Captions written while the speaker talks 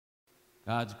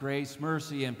God's grace,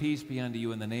 mercy, and peace be unto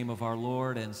you in the name of our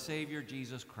Lord and Savior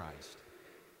Jesus Christ.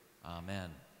 Amen.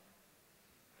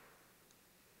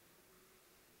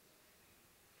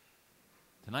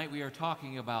 Tonight we are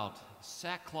talking about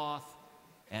sackcloth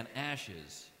and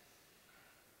ashes.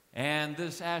 And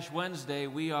this Ash Wednesday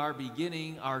we are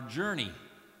beginning our journey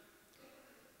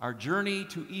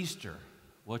to Easter,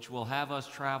 which will have us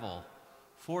travel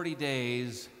 40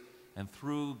 days and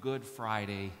through Good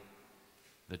Friday,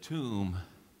 the tomb,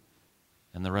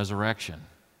 and the resurrection.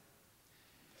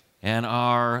 And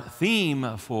our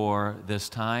theme for this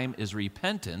time is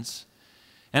repentance.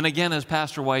 And again, as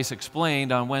Pastor Weiss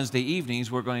explained on Wednesday evenings,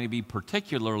 we're going to be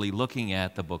particularly looking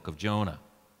at the book of Jonah.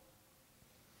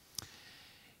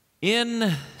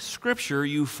 In Scripture,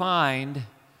 you find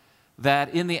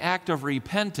that in the act of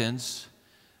repentance,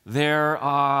 there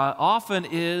often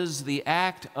is the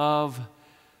act of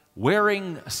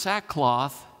wearing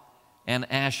sackcloth and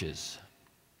ashes,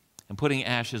 and putting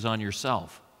ashes on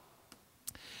yourself.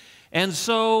 And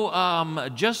so,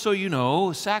 just so you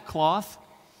know, sackcloth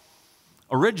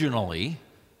originally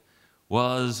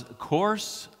was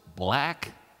coarse black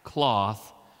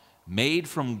cloth made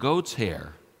from goat's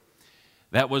hair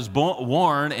that was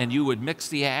worn, and you would mix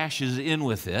the ashes in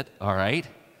with it, all right?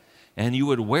 And you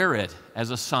would wear it as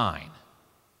a sign.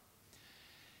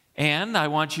 And I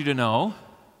want you to know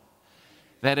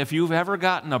that if you've ever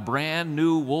gotten a brand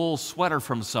new wool sweater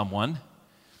from someone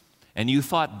and you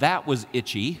thought that was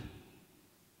itchy,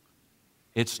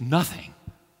 it's nothing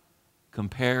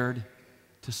compared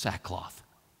to sackcloth.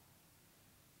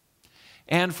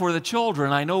 And for the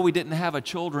children, I know we didn't have a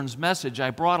children's message. I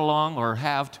brought along, or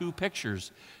have, 2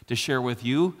 pictures to share with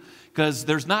you because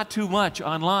there's not too much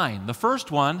online. The first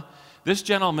one, this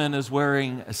gentleman is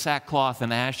wearing sackcloth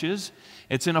and ashes.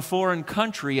 It's in a foreign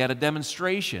country at a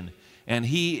demonstration, and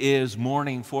he is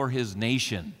mourning for his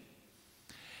nation.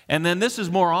 And then this is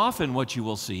more often what you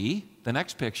will see, the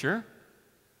next picture.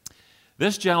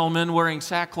 This gentleman wearing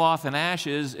sackcloth and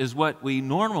ashes is what we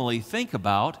normally think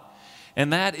about,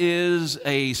 and that is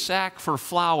a sack for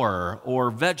flour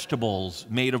or vegetables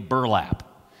made of burlap.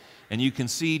 And you can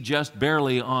see just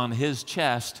barely on his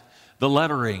chest the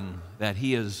lettering that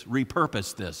he has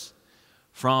repurposed this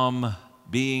from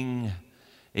being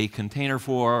a container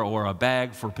for, or a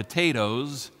bag for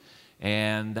potatoes,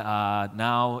 and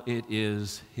now it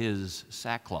is his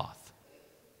sackcloth.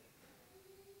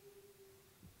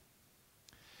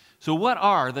 So what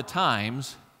are the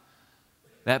times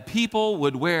that people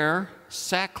would wear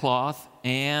sackcloth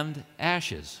and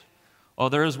ashes? Oh,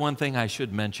 there is one thing I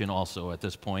should mention also at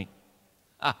this point.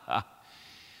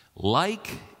 Like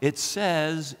it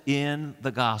says in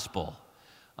the gospel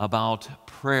about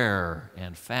prayer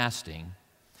and fasting,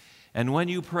 and when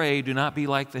you pray, do not be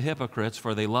like the hypocrites,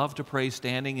 for they love to pray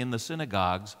standing in the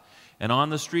synagogues and on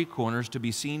the street corners to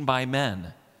be seen by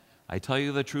men. I tell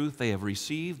you the truth, they have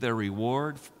received their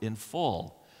reward in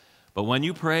full. But when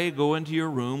you pray, go into your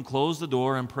room, close the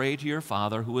door, and pray to your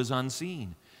Father who is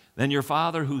unseen. Then your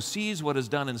Father who sees what is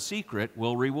done in secret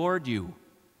will reward you.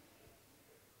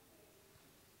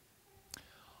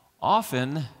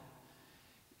 Often,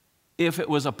 if it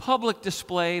was a public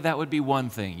display, that would be one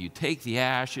thing. You take the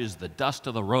ashes, the dust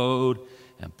of the road,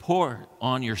 and pour it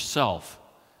on yourself,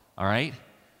 all right?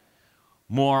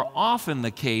 More often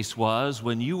the case was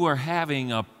when you were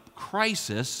having a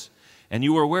crisis and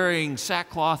you were wearing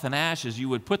sackcloth and ashes, you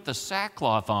would put the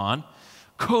sackcloth on,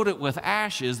 coat it with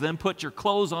ashes, then put your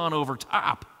clothes on over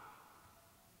top.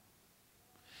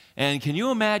 And can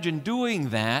you imagine doing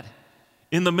that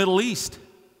in the Middle East?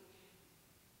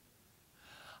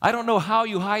 I don't know how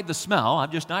you hide the smell.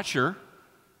 I'm just not sure.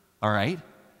 All right?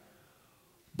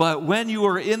 But when you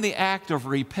were in the act of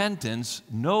repentance,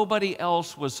 nobody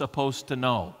else was supposed to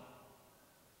know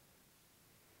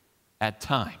at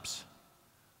times,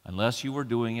 unless you were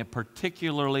doing it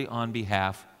particularly on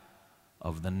behalf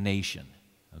of the nation.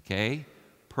 Okay?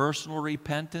 Personal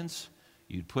repentance,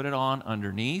 you'd put it on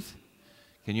underneath.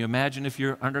 Can you imagine if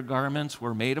your undergarments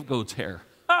were made of goat's hair?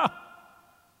 Ah!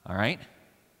 All right?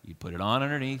 You'd put it on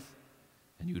underneath,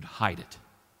 and you'd hide it.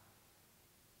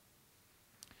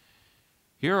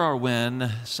 Here are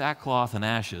when sackcloth and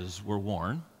ashes were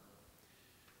worn.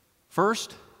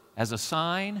 First, as a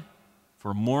sign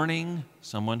for mourning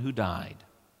someone who died.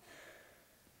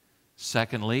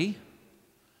 Secondly,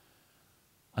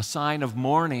 a sign of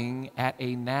mourning at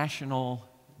a national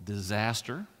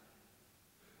disaster.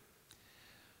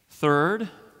 Third,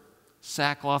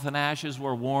 sackcloth and ashes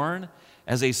were worn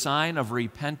as a sign of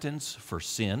repentance for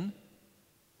sin.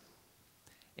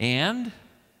 And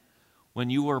when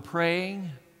you were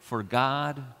praying for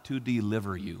God to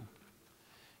deliver you.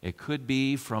 It could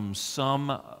be from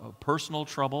some personal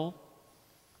trouble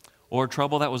or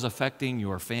trouble that was affecting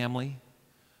your family,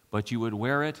 but you would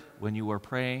wear it when you were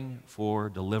praying for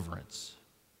deliverance.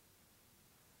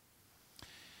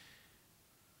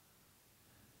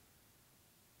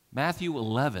 Matthew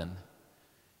 11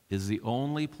 is the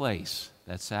only place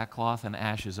that sackcloth and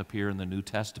ashes appear in the New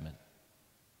Testament.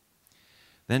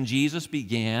 Then Jesus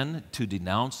began to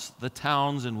denounce the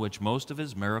towns in which most of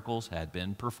his miracles had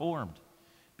been performed,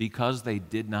 because they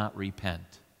did not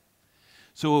repent.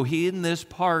 So in this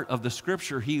part of the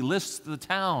scripture, he lists the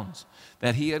towns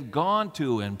that he had gone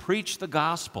to and preached the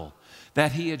gospel,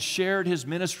 that he had shared his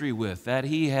ministry with, that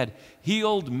he had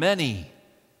healed many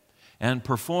and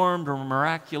performed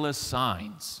miraculous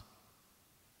signs.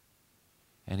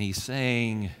 And he's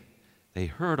saying they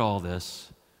heard all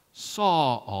this,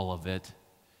 saw all of it,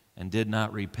 and did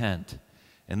not repent.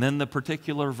 And then the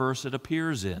particular verse it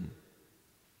appears in,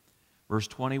 verse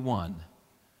 21,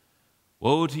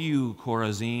 "Woe to you,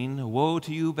 Chorazin! Woe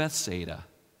to you, Bethsaida!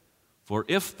 For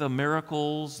if the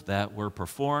miracles that were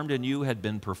performed in you had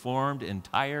been performed in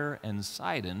Tyre and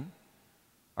Sidon,"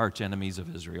 archenemies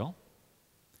of Israel,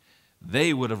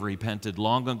 "they would have repented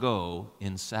long ago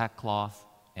in sackcloth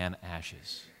and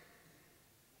ashes."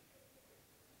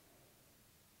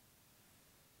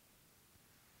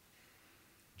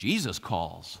 Jesus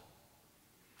calls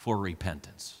for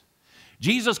repentance.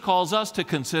 Jesus calls us to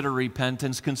consider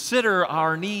repentance, consider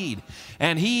our need,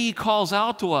 and he calls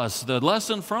out to us. The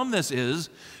lesson from this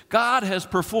is God has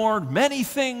performed many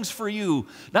things for you,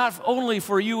 not only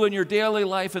for you in your daily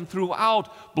life and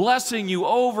throughout, blessing you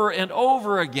over and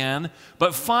over again,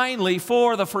 but finally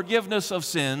for the forgiveness of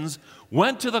sins,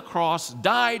 went to the cross,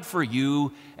 died for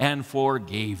you, and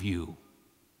forgave you.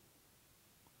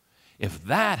 If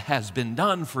that has been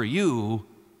done for you,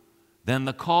 then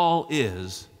the call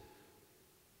is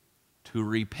to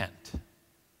repent.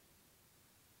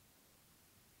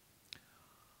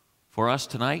 For us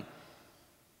tonight,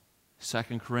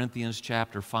 2 Corinthians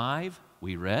chapter 5,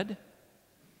 we read,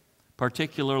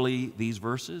 particularly these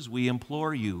verses, "We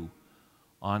implore you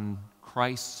on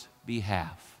Christ's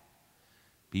behalf,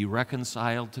 be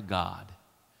reconciled to God.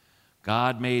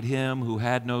 God made him who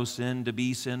had no sin to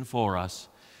be sin for us,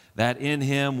 that in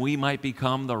him we might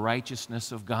become the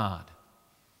righteousness of God."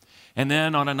 And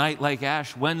then on a night like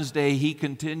Ash Wednesday, he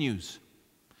continues.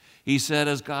 He said,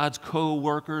 "As God's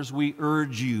co-workers, we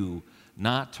urge you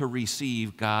not to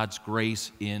receive God's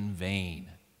grace in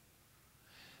vain."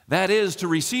 That is, to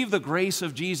receive the grace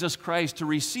of Jesus Christ, to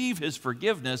receive his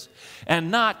forgiveness,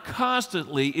 and not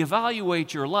constantly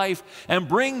evaluate your life and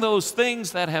bring those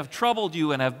things that have troubled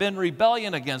you and have been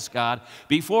rebellion against God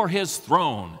before his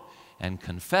throne and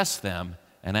confess them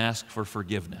and ask for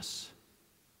forgiveness.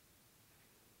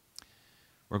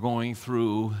 We're going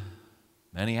through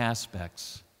many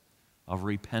aspects of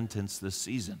repentance this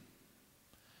season.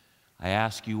 I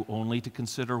ask you only to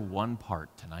consider one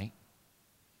part tonight.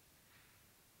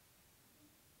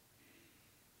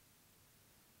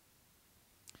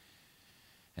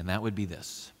 And that would be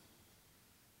this: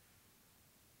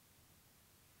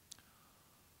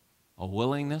 a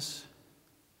willingness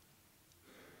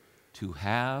to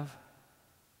have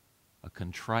a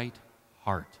contrite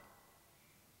heart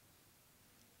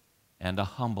and a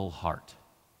humble heart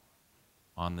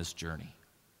on this journey.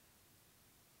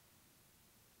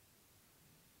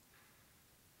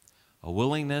 A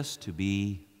willingness to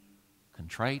be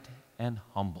contrite and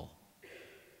humble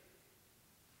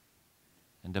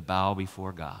and to bow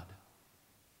before God.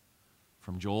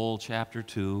 From Joel chapter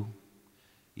 2,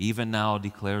 "Even now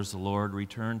declares the Lord,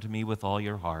 return to me with all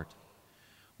your heart,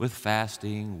 with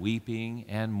fasting, weeping,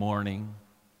 and mourning."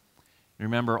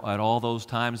 Remember, at all those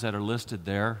times that are listed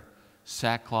there,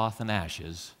 sackcloth and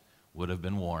ashes would have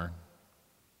been worn.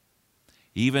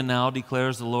 "Even now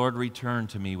declares the Lord, return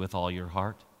to me with all your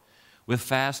heart, with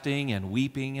fasting and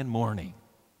weeping and mourning."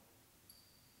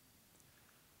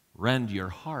 Rend your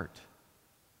heart,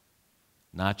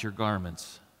 not your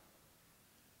garments.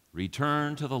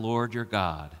 Return to the Lord your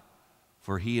God,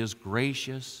 for he is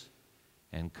gracious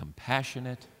and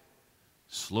compassionate,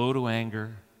 slow to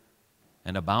anger,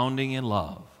 and abounding in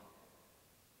love,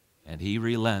 and he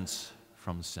relents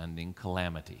from sending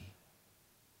calamity.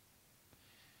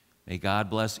 May God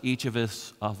bless each of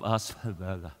us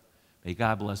May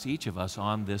God bless each of us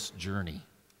on this journey,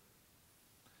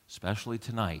 especially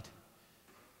tonight,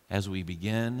 as we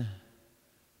begin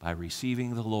by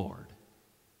receiving the Lord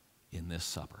in this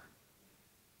supper.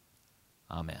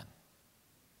 Amen.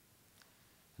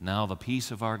 Now the peace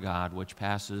of our God, which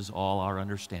passes all our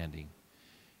understanding,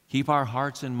 keep our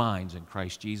hearts and minds in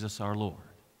Christ Jesus our Lord.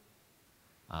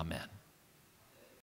 Amen.